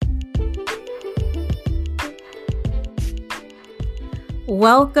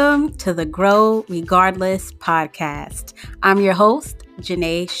Welcome to the Grow Regardless podcast. I'm your host,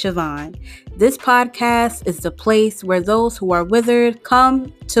 Janae Siobhan. This podcast is the place where those who are withered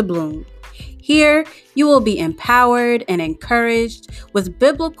come to bloom. Here, you will be empowered and encouraged with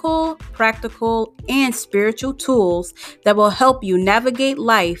biblical, practical, and spiritual tools that will help you navigate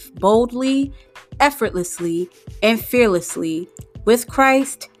life boldly, effortlessly, and fearlessly with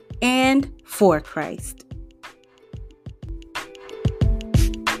Christ and for Christ.